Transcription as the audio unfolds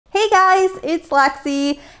guys, it's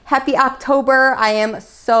Lexi. Happy October. I am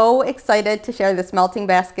so excited to share this melting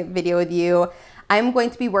basket video with you. I'm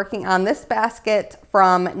going to be working on this basket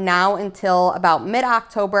from now until about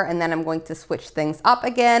mid-October, and then I'm going to switch things up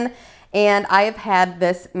again. And I have had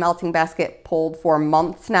this melting basket pulled for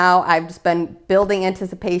months now. I've just been building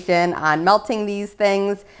anticipation on melting these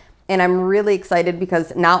things, and I'm really excited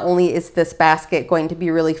because not only is this basket going to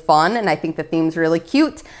be really fun, and I think the theme's really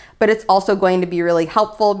cute, but it's also going to be really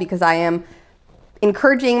helpful because I am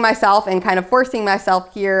encouraging myself and kind of forcing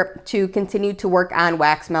myself here to continue to work on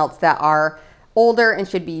wax melts that are older and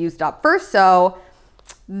should be used up first. So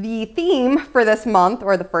the theme for this month,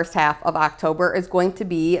 or the first half of October, is going to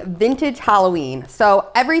be vintage Halloween.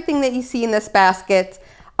 So everything that you see in this basket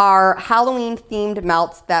are Halloween themed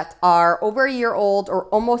melts that are over a year old or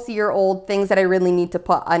almost a year old, things that I really need to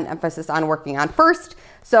put an emphasis on working on first.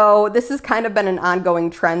 So this has kind of been an ongoing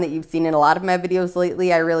trend that you've seen in a lot of my videos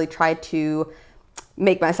lately. I really try to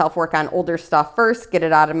make myself work on older stuff first, get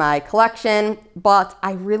it out of my collection, but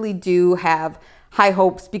I really do have high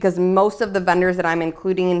hopes because most of the vendors that I'm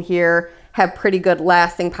including in here have pretty good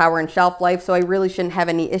lasting power and shelf life, so I really shouldn't have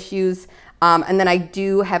any issues. And then I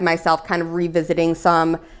do have myself kind of revisiting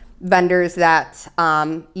some vendors that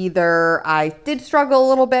either I did struggle a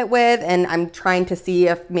little bit with, and I'm trying to see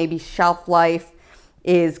if maybe shelf life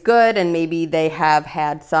is good and maybe they have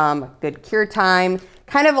had some good cure time.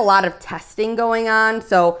 Kind of a lot of testing going on.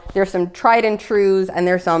 So there's some tried and trues, and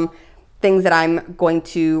there's some things that I'm going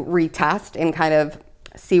to retest and kind of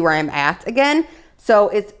see where I'm at again. So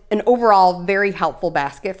it's an overall very helpful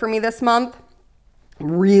basket for me this month.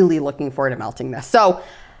 Really looking forward to melting this. So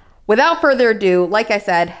without further ado, like I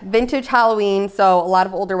said, vintage Halloween, so a lot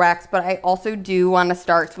of older wax, but I also do want to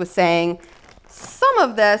start with saying some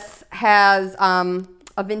of this has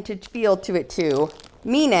a vintage feel to it too,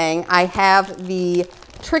 meaning I have the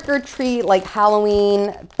trick or treat, like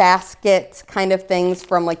Halloween basket kind of things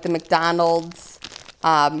from like the McDonald's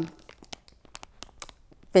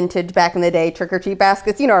vintage back in the day trick or treat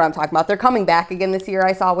baskets. You know what I'm talking about. They're coming back again this year,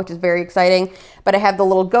 I saw, which is very exciting. But I have the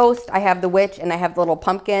little ghost, I have the witch, and I have the little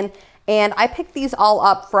pumpkin. And I picked these all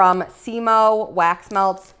up from Simo wax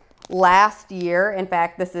melts last year. In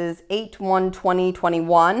fact, this is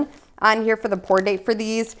 8/1/2021 on here for the pour date for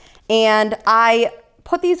these. And I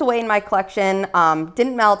put these away in my collection,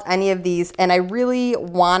 didn't melt any of these, and I really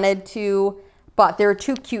wanted to, but they're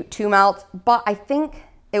too cute to melt. But I think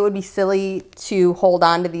it would be silly to hold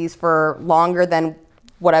on to these for longer than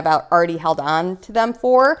what I've already held on to them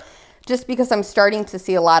for, just because I'm starting to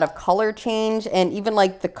see a lot of color change, and even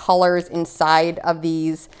like the colors inside of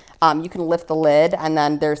these, you can lift the lid and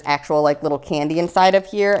then there's actual like little candy inside of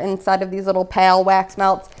here, inside of these little pale wax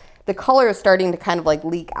melts. The color is starting to kind of like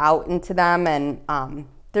leak out into them, and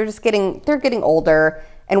they're getting older,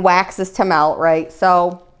 and wax is to melt, right?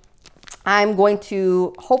 So I'm going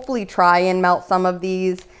to hopefully try and melt some of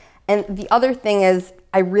these. And the other thing is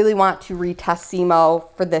I really want to retest Simo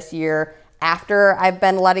for this year after I've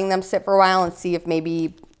been letting them sit for a while and see if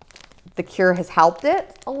maybe the cure has helped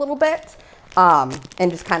it a little bit,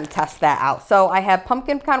 and just kind of test that out. So I have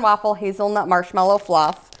pumpkin pecan waffle, hazelnut marshmallow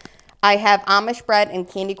fluff. I have Amish bread and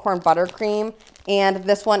candy corn buttercream, and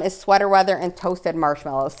this one is sweater weather and toasted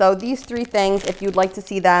marshmallow. So these three things, if you'd like to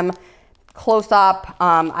see them close up,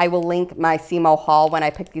 I will link my Simo haul when I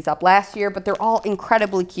picked these up last year, but they're all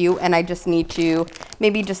incredibly cute, and I just need to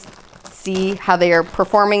maybe just see how they are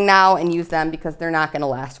performing now and use them because they're not going to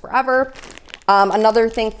last forever. Another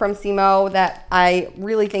thing from Simo that I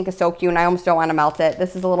really think is so cute, and I almost don't want to melt it,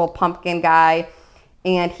 this is a little pumpkin guy,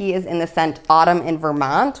 and he is in the scent Autumn in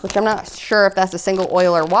Vermont, which I'm not sure if that's a single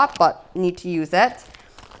oil or what, but need to use it.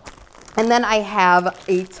 And then I have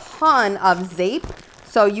a ton of Zape.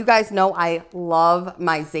 So you guys know I love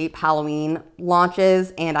my Zape Halloween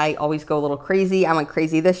launches, and I always go a little crazy. I went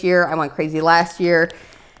crazy this year. I went crazy last year.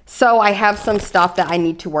 So I have some stuff that I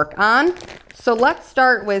need to work on. So let's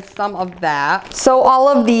start with some of that. So all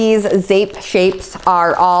of these Zape shapes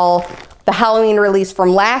are all the Halloween release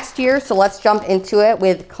from last year. So let's jump into it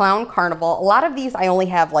with Clown Carnival. A lot of these I only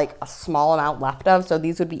have like a small amount left of, so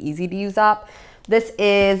these would be easy to use up. This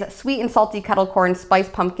is sweet and salty kettle corn,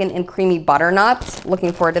 spiced pumpkin, and creamy butternuts.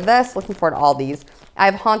 Looking forward to this. Looking forward to all these. I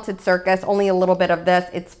have Haunted Circus, only a little bit of this.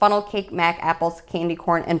 It's funnel cake, mac apples, candy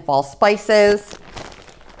corn, and fall spices.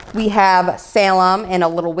 We have Salem in a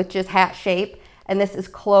little witch's hat shape, and this is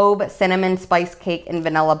clove, cinnamon, spice cake, and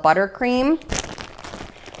vanilla buttercream.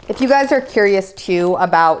 If you guys are curious too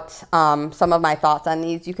about some of my thoughts on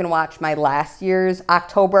these, you can watch my last year's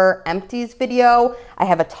October empties video. I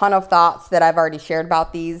have a ton of thoughts that I've already shared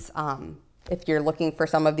about these if you're looking for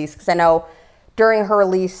some of these, because I know during her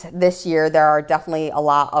release this year, there are definitely a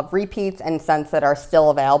lot of repeats and scents that are still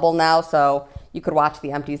available now. So you could watch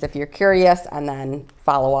the empties if you're curious and then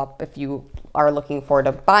follow up if you are looking forward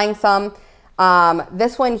to buying some.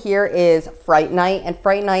 This one here is Fright Night, and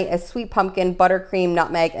Fright Night is sweet pumpkin, buttercream,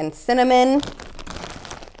 nutmeg, and cinnamon.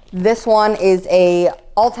 This one is a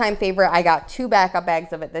all-time favorite. I got 2 backup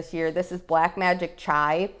bags of it this year. This is Black Magic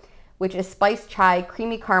Chai, which is spiced chai,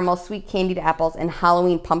 creamy caramel, sweet candied apples, and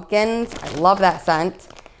Halloween pumpkins. I love that scent.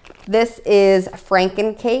 This is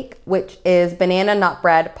Frankencake, which is banana nut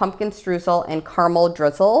bread, pumpkin streusel, and caramel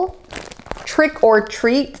drizzle. Trick or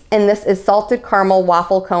Treat, and this is salted caramel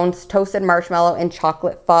waffle cones, toasted marshmallow, and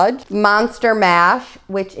chocolate fudge. Monster Mash,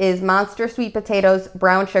 which is monster sweet potatoes,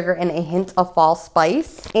 brown sugar, and a hint of fall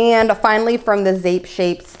spice. And finally, from the Zape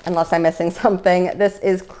Shapes, unless I'm missing something, this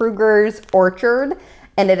is Kruger's Orchard,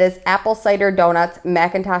 and it is apple cider donuts,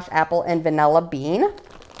 Macintosh apple, and vanilla bean.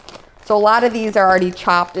 So a lot of these are already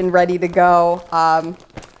chopped and ready to go,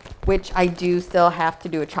 which I do still have to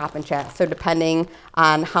do a chop and chat. So depending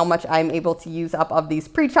on how much I'm able to use up of these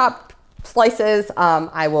pre-chopped slices,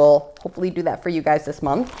 I will hopefully do that for you guys this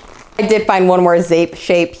month. I did find one more Zape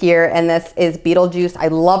shape here, and this is Beetlejuice. I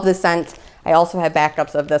love the scent. I also have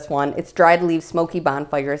backups of this one. It's dried leaves, smoky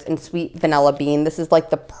bonfires, and sweet vanilla bean. This is like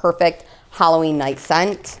the perfect Halloween night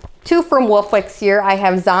scent. 2 from Wolfwicks here. I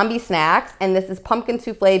have Zombie Snacks, and this is pumpkin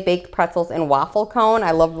souffle, baked pretzels, and waffle cone.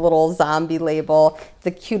 I love the little zombie label,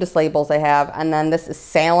 the cutest labels I have. And then this is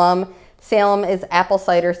Salem. Salem is apple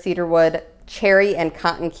cider, cedarwood, cherry, and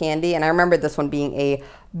cotton candy. And I remember this one being a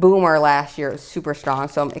boomer last year. It was super strong,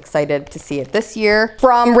 so I'm excited to see it this year.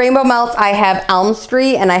 From Rainbow Melts, I have Elm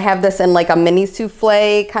Street, and I have this in like a mini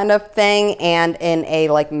souffle kind of thing and in a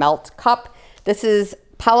like melt cup. This is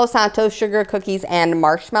Palo Santo, sugar cookies, and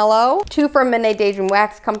marshmallow. 2 from Midnight Daydream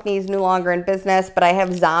Wax Company is no longer in business, but I have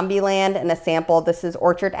Zombieland in a sample. This is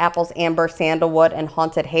Orchard Apples, Amber, Sandalwood, and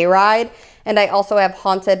Haunted Hayride. And I also have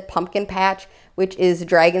Haunted Pumpkin Patch, which is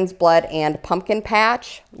Dragon's Blood and Pumpkin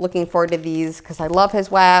Patch. Looking forward to these because I love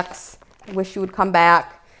his wax. I wish you would come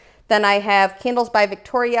back. Then I have Candles by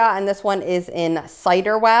Victoria, and this one is in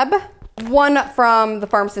Cider Web. 1 from The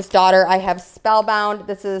Pharmacist's Daughter, I have Spellbound.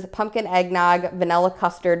 This is pumpkin eggnog, vanilla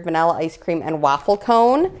custard, vanilla ice cream, and waffle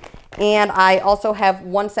cone. And I also have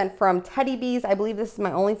 1 scent from Teddy Bees. I believe this is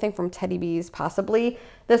my only thing from Teddy Bees, possibly.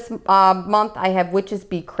 This month I have Witches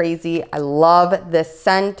Be Crazy. I love this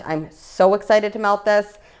scent. I'm so excited to melt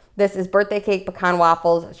this. This is birthday cake, pecan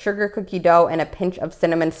waffles, sugar cookie dough, and a pinch of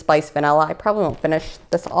cinnamon spice vanilla. I probably won't finish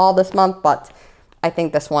this all this month, but I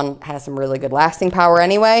think this one has some really good lasting power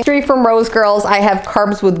anyway. 3 from Rose Girls, I have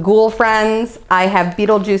Carbs with Ghoul Friends. I have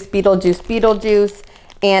Beetlejuice, Beetlejuice, Beetlejuice.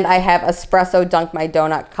 And I have Espresso, Dunk My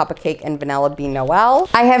Donut, Cup of Cake, and Vanilla Bean Noel.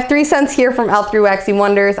 I have 3 scents here from L3 Waxy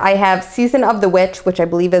Wonders. I have Season of the Witch, which I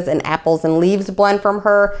believe is an apples and leaves blend from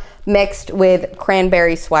her, mixed with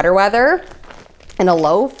cranberry sweater weather in a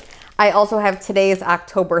loaf. I also have Today's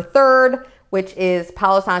October 3rd, which is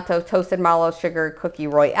Palo Santo Toasted Marlow Sugar Cookie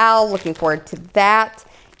Royale. Looking forward to that.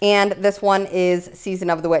 And this one is Season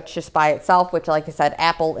of the Witch just by itself, which, like I said,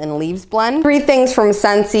 apple and leaves blend. 3 things from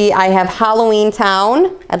Scentsy. I have Halloween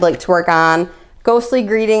Town, I'd like to work on. Ghostly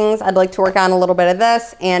Greetings, I'd like to work on a little bit of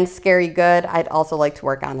this. And Scary Good, I'd also like to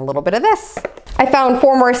work on a little bit of this. I found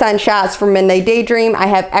 4 more scent shots from Midnight Daydream. I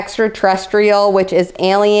have Extraterrestrial, which is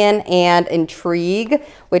Alien, and Intrigue,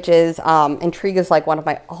 which is, Intrigue is like one of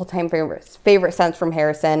my all-time favorite scents from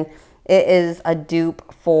Harrison. It is a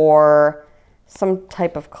dupe for some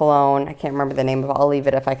type of cologne. I can't remember the name of it. I'll leave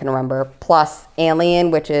it if I can remember. Plus Alien,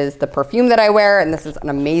 which is the perfume that I wear, and this is an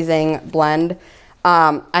amazing blend.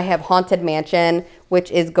 I have Haunted Mansion, which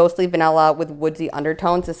is ghostly vanilla with woodsy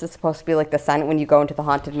undertones. This is supposed to be like the scent when you go into the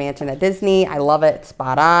Haunted Mansion at Disney. I love it. It's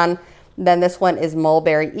spot on. Then this one is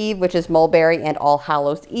Mulberry Eve, which is mulberry and All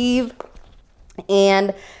Hallows Eve.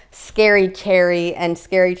 And Scary Cherry, and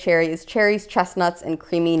Scary Cherry is cherries, chestnuts, and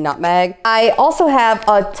creamy nutmeg. I also have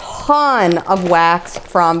a ton of wax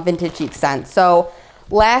from Vintage Chic Scents. So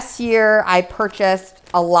last year I purchased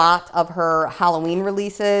a lot of her Halloween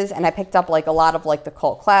releases, and I picked up like a lot of like the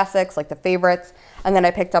cult classics, like the favorites, and then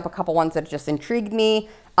I picked up a couple ones that just intrigued me.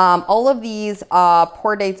 All of these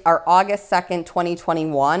pour dates are August 2nd,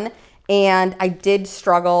 2021, and I did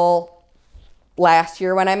struggle last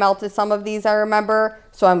year when I melted some of these, I remember.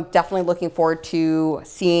 So I'm definitely looking forward to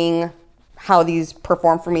seeing how these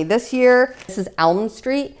perform for me this year. This is Elm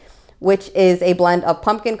Street, which is a blend of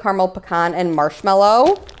pumpkin, caramel, pecan, and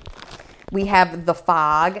marshmallow. We have The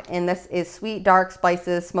Fog, and this is sweet, dark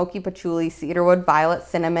spices, smoky patchouli, cedarwood, violet,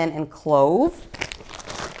 cinnamon, and clove.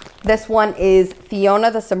 This one is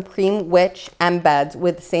Fiona the Supreme Witch Embeds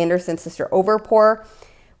with Sanderson Sister Overpour,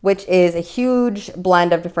 which is a huge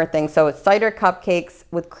blend of different things. So it's cider cupcakes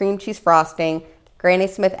with cream cheese frosting, Granny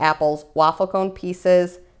Smith apples, waffle cone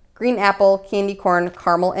pieces, green apple, candy corn,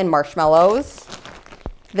 caramel, and marshmallows.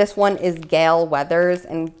 This one is Gale Weathers,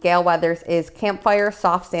 and Gale Weathers is campfire,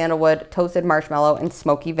 soft sandalwood, toasted marshmallow, and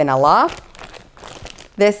smoky vanilla.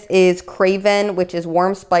 This is Craven, which is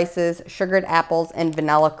warm spices, sugared apples, and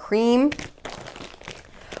vanilla cream.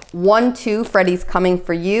 1-2, Freddy's Coming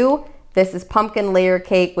For You. This is pumpkin layer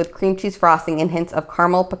cake with cream cheese frosting and hints of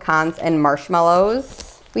caramel, pecans, and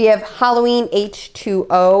marshmallows. We have Halloween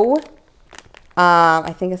H2O,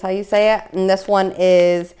 I think is how you say it. And this one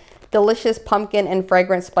is delicious pumpkin and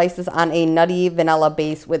fragrant spices on a nutty vanilla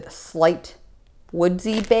base with slight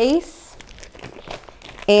woodsy base.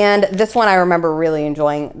 And this one I remember really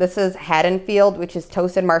enjoying. This is Haddonfield, which is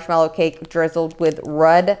toasted marshmallow cake drizzled with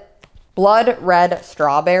blood red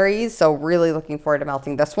strawberries. So really looking forward to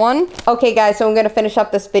melting this one. Okay guys, so I'm gonna finish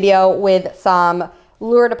up this video with some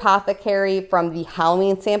Lurid Apothecary from the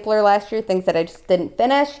Halloween sampler last year, things that I just didn't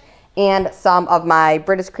finish, and some of my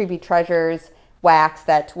British Creepy Treasures wax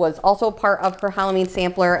that was also part of her Halloween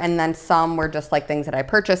sampler, and then some were just like things that I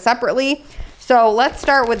purchased separately. So let's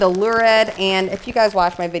start with the Lurid, and if you guys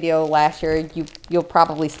watched my video last year, you'll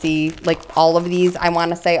probably see like all of these I want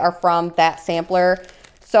to say are from that sampler.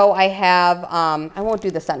 So I have, I won't do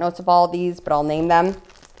the scent notes of all of these, but I'll name them.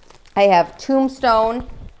 I have Tombstone,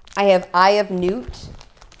 I have Eye of Newt,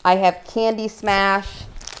 I have Candy Smash,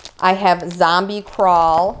 I have Zombie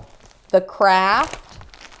Crawl, The Craft,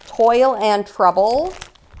 Toil and Trouble,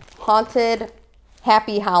 Haunted,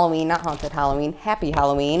 Happy Halloween, not Haunted Halloween, Happy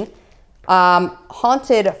Halloween,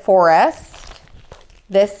 Haunted Forest.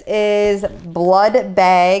 This is Blood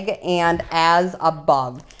Bag and As a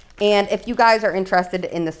Bug. And if you guys are interested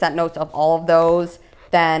in the scent notes of all of those,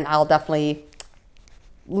 then I'll definitely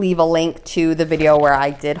leave a link to the video where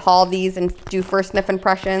I did haul these and do first sniff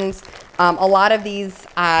impressions. A lot of these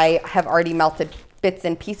I have already melted bits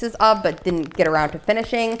and pieces of, but didn't get around to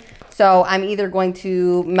finishing. So I'm either going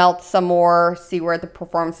to melt some more, see where the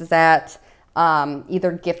performance is at,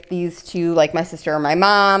 either gift these to like my sister or my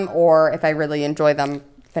mom, or if I really enjoy them,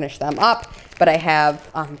 finish them up. But I have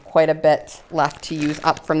quite a bit left to use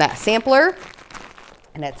up from that sampler,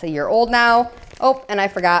 and it's a year old now. Oh, and I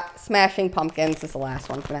forgot, Smashing Pumpkins is the last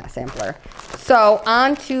one from that sampler. So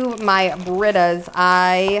on to my Britas.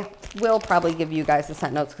 I will probably give you guys the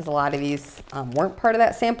scent notes because a lot of these weren't part of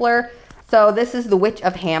that sampler. So this is the Witch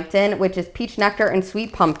of Hampton, which is peach nectar and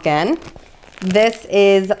sweet pumpkin. This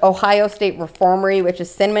is Ohio State Reformery, which is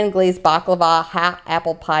cinnamon glazed baklava, hot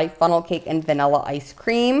apple pie, funnel cake, and vanilla ice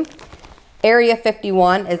cream. Area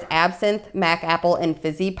 51 is Absinthe, Mac Apple, and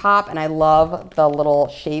Fizzy Pop, and I love the little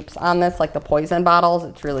shapes on this, like the poison bottles.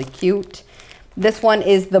 It's really cute. This one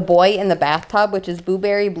is The Boy in the Bathtub, which is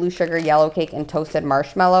blueberry, blue sugar, yellow cake, and toasted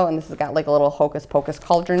marshmallow, and this has got like a little hocus pocus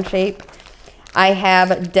cauldron shape. I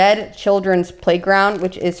have Dead Children's Playground,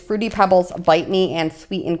 which is Fruity Pebbles, Bite Me, and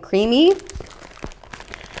Sweet and Creamy.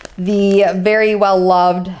 The very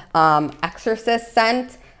well-loved Exorcist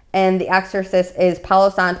scent, and the Exorcist is Palo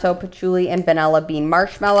Santo, Patchouli, and Vanilla Bean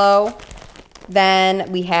Marshmallow.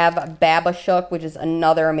 Then we have Babashook, which is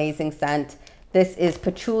another amazing scent. This is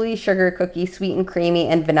Patchouli, Sugar Cookie, Sweet and Creamy,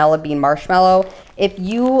 and Vanilla Bean Marshmallow. If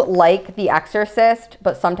you like The Exorcist,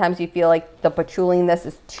 but sometimes you feel like the patchouli in this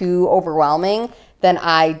is too overwhelming, then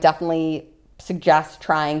I definitely suggest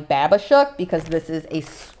trying Babashook, because this is a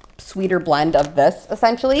sweeter blend of this,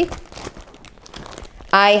 essentially.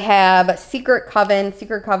 I have Secret Coven.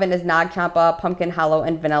 Secret Coven is Nag Champa, Pumpkin Hollow,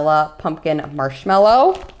 and Vanilla Pumpkin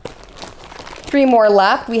Marshmallow. 3 more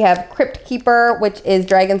left. We have Crypt Keeper, which is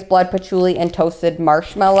Dragon's Blood, Patchouli, and Toasted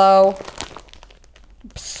Marshmallow.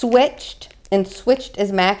 Switched, and Switched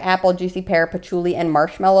is Mac Apple, Juicy Pear, Patchouli, and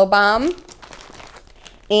Marshmallow Bomb.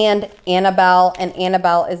 And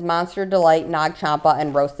Annabelle is Monster Delight, Nag Champa,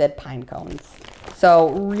 and Roasted Pine Cones. So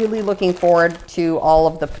really looking forward to all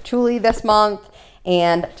of the patchouli this month,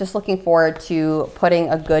 and just looking forward to putting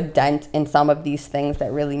a good dent in some of these things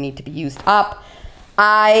that really need to be used up.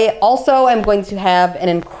 I also am going to have an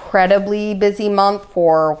incredibly busy month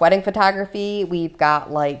for wedding photography. We've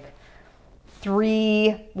got like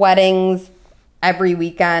 3 weddings every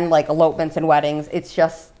weekend, like elopements and weddings. It's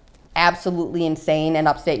just absolutely insane in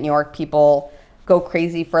upstate New York. People go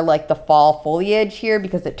crazy for like the fall foliage here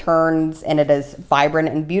because it turns and it is vibrant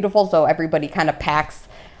and beautiful. So everybody kind of packs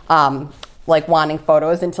like wanting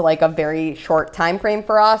photos into like a very short time frame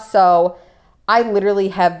for us. So I literally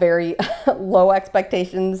have very low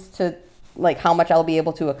expectations to like how much I'll be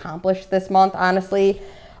able to accomplish this month, honestly.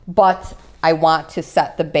 but I want to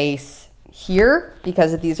set the base here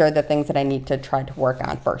because these are the things that I need to try to work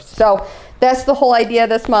on first. So that's the whole idea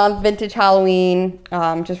this month, Vintage Halloween.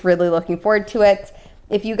 Just really looking forward to it.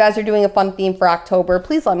 If you guys are doing a fun theme for October,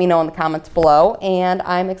 please let me know in the comments below. And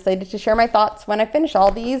I'm excited to share my thoughts when I finish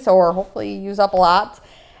all these, or hopefully use up a lot.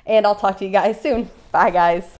 And I'll talk to you guys soon. Bye, guys.